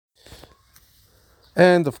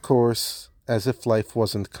And of course, as if life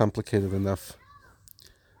wasn't complicated enough,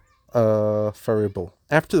 variable.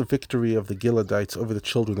 After the victory of the Giladites over the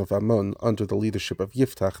children of Ammon under the leadership of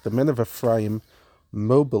Yiftach, the men of Ephraim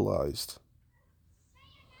mobilized.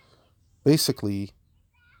 Basically,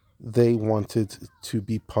 they wanted to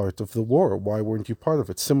be part of the war. Why weren't you part of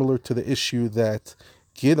it? Similar to the issue that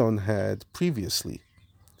Gideon had previously,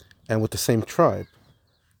 and with the same tribe,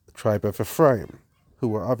 the tribe of Ephraim, who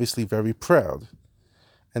were obviously very proud.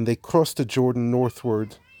 And they crossed the Jordan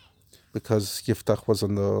northward because Yiftach was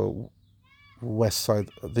on the west side,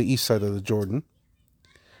 the east side of the Jordan.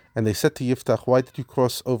 And they said to Yiftach, "Why did you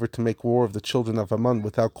cross over to make war of the children of Ammon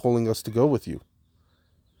without calling us to go with you?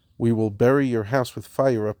 We will bury your house with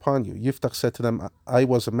fire upon you." Yiftach said to them, "I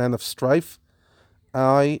was a man of strife,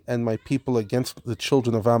 I and my people against the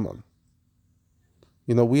children of Ammon.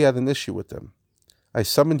 We had an issue with them. I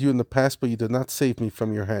summoned you in the past, but you did not save me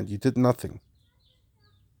from your hand. You did nothing.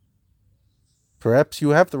 Perhaps you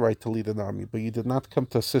have the right to lead an army, but you did not come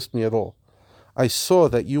to assist me at all. I saw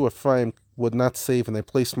that you, Ephraim, would not save, and I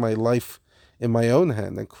placed my life in my own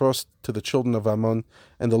hand and crossed to the children of Ammon,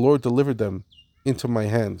 and the Lord delivered them into my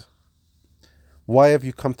hand. Why have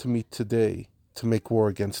you come to me today to make war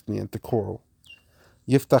against me and to quarrel?"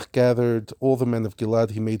 Yiftach gathered all the men of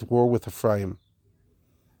Gilad. He made war with Ephraim,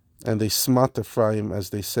 and they smote Ephraim as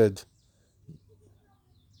they said,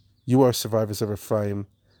 "You are survivors of Ephraim.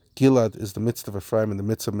 Gilad is the midst of Ephraim and the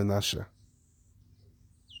midst of Menashe."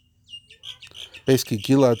 Basically,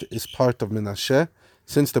 Gilad is part of Menashe.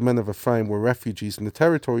 Since the men of Ephraim were refugees in the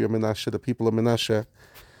territory of Menashe, the people of Menashe,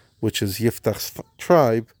 which is Yiftach's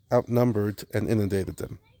tribe, outnumbered and inundated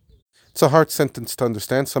them. It's a hard sentence to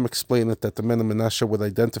understand. Some explain it that the men of Menashe would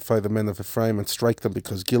identify the men of Ephraim and strike them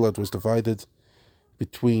because Gilad was divided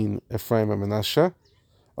between Ephraim and Menashe.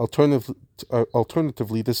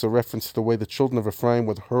 Alternatively, this is a reference to the way the children of Ephraim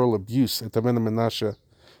would hurl abuse at the men of Menashe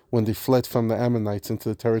when they fled from the Ammonites into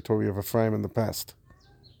the territory of Ephraim in the past.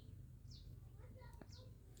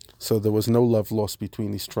 So there was no love lost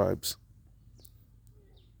between these tribes.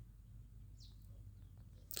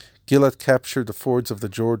 Gilad captured the fords of the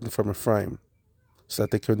Jordan from Ephraim so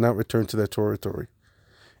that they could not return to their territory.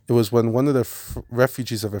 It was when one of the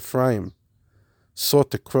refugees of Ephraim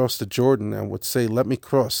sought to cross the Jordan and would say, "Let me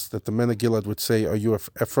cross," that the men of Gilad would say, "Are you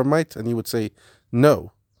Ephraimite?" And he would say,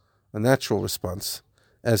 "No," a natural response,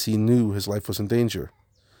 as he knew his life was in danger.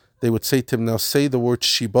 They would say to him, "Now say the word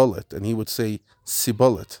Shibolet," and he would say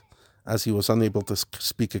Sibolet, as he was unable to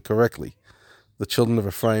speak it correctly. The children of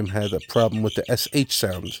Ephraim had a problem with the SH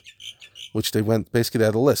sound, which they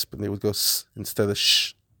had a lisp, and they would go S instead of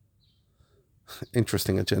Sh.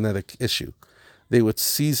 Interesting, a genetic issue. They would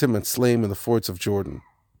seize him and slay him in the fords of Jordan.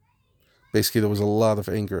 Basically, there was a lot of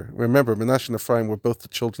anger. Remember, Menashe and Ephraim were both the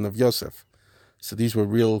children of Yosef, so these were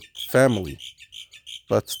real family.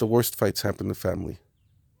 But the worst fights happened in family.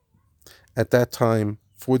 At that time,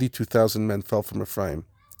 42,000 men fell from Ephraim.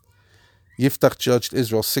 Yiftach judged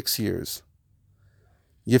Israel 6 years.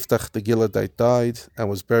 Yiftach the Giladite died and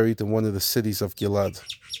was buried in one of the cities of Gilad.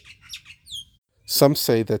 Some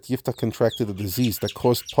say that Yiftach contracted a disease that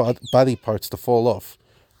caused body parts to fall off,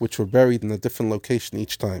 which were buried in a different location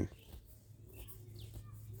each time.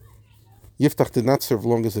 Yiftach did not serve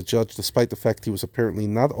long as a judge, despite the fact he was apparently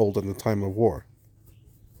not old in the time of war.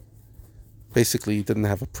 Basically, he didn't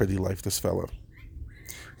have a pretty life, this fellow.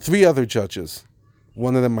 3 other judges.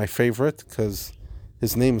 One of them my favorite, because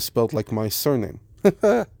his name is spelled like my surname.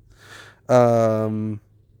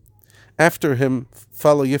 After him,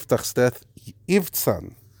 follow Yiftach's death,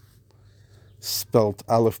 Ivtsan, spelled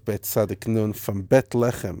Aleph Bet Sadik Nun, from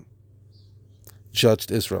Bethlehem,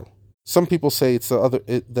 judged Israel. Some people say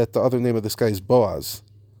that the other name of this guy is Boaz,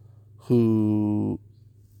 who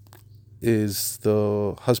is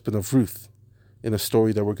the husband of Ruth in a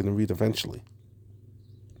story that we're going to read eventually.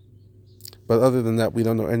 But other than that, we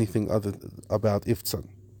don't know anything about Ivtsan.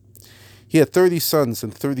 He had 30 sons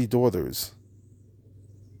and 30 daughters.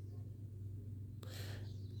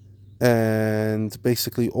 And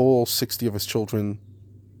basically all 60 of his children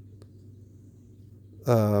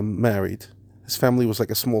married. His family was like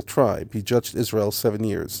a small tribe. He judged Israel 7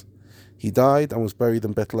 years. He died and was buried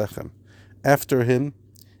in Bethlehem. After him,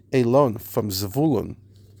 Elon from Zvulun,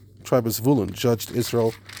 tribe of Zvulun, judged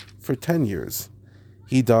Israel for 10 years.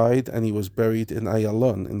 He died and he was buried in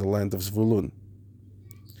Ayalon in the land of Zvulun.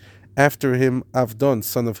 After him, Avdon,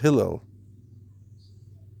 son of Hillel,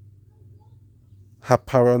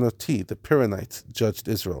 Haparanoti, the Piranite, judged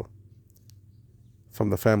Israel from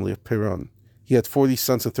the family of Piran. He had 40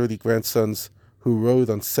 sons and 30 grandsons who rode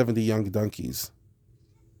on 70 young donkeys.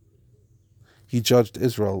 He judged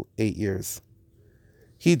Israel 8 years.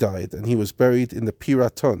 He died, and he was buried in the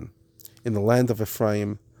Piraton, in the land of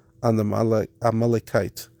Ephraim, on the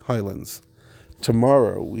Amalekite highlands.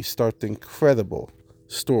 Tomorrow we start the incredible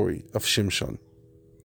story of Shimshon.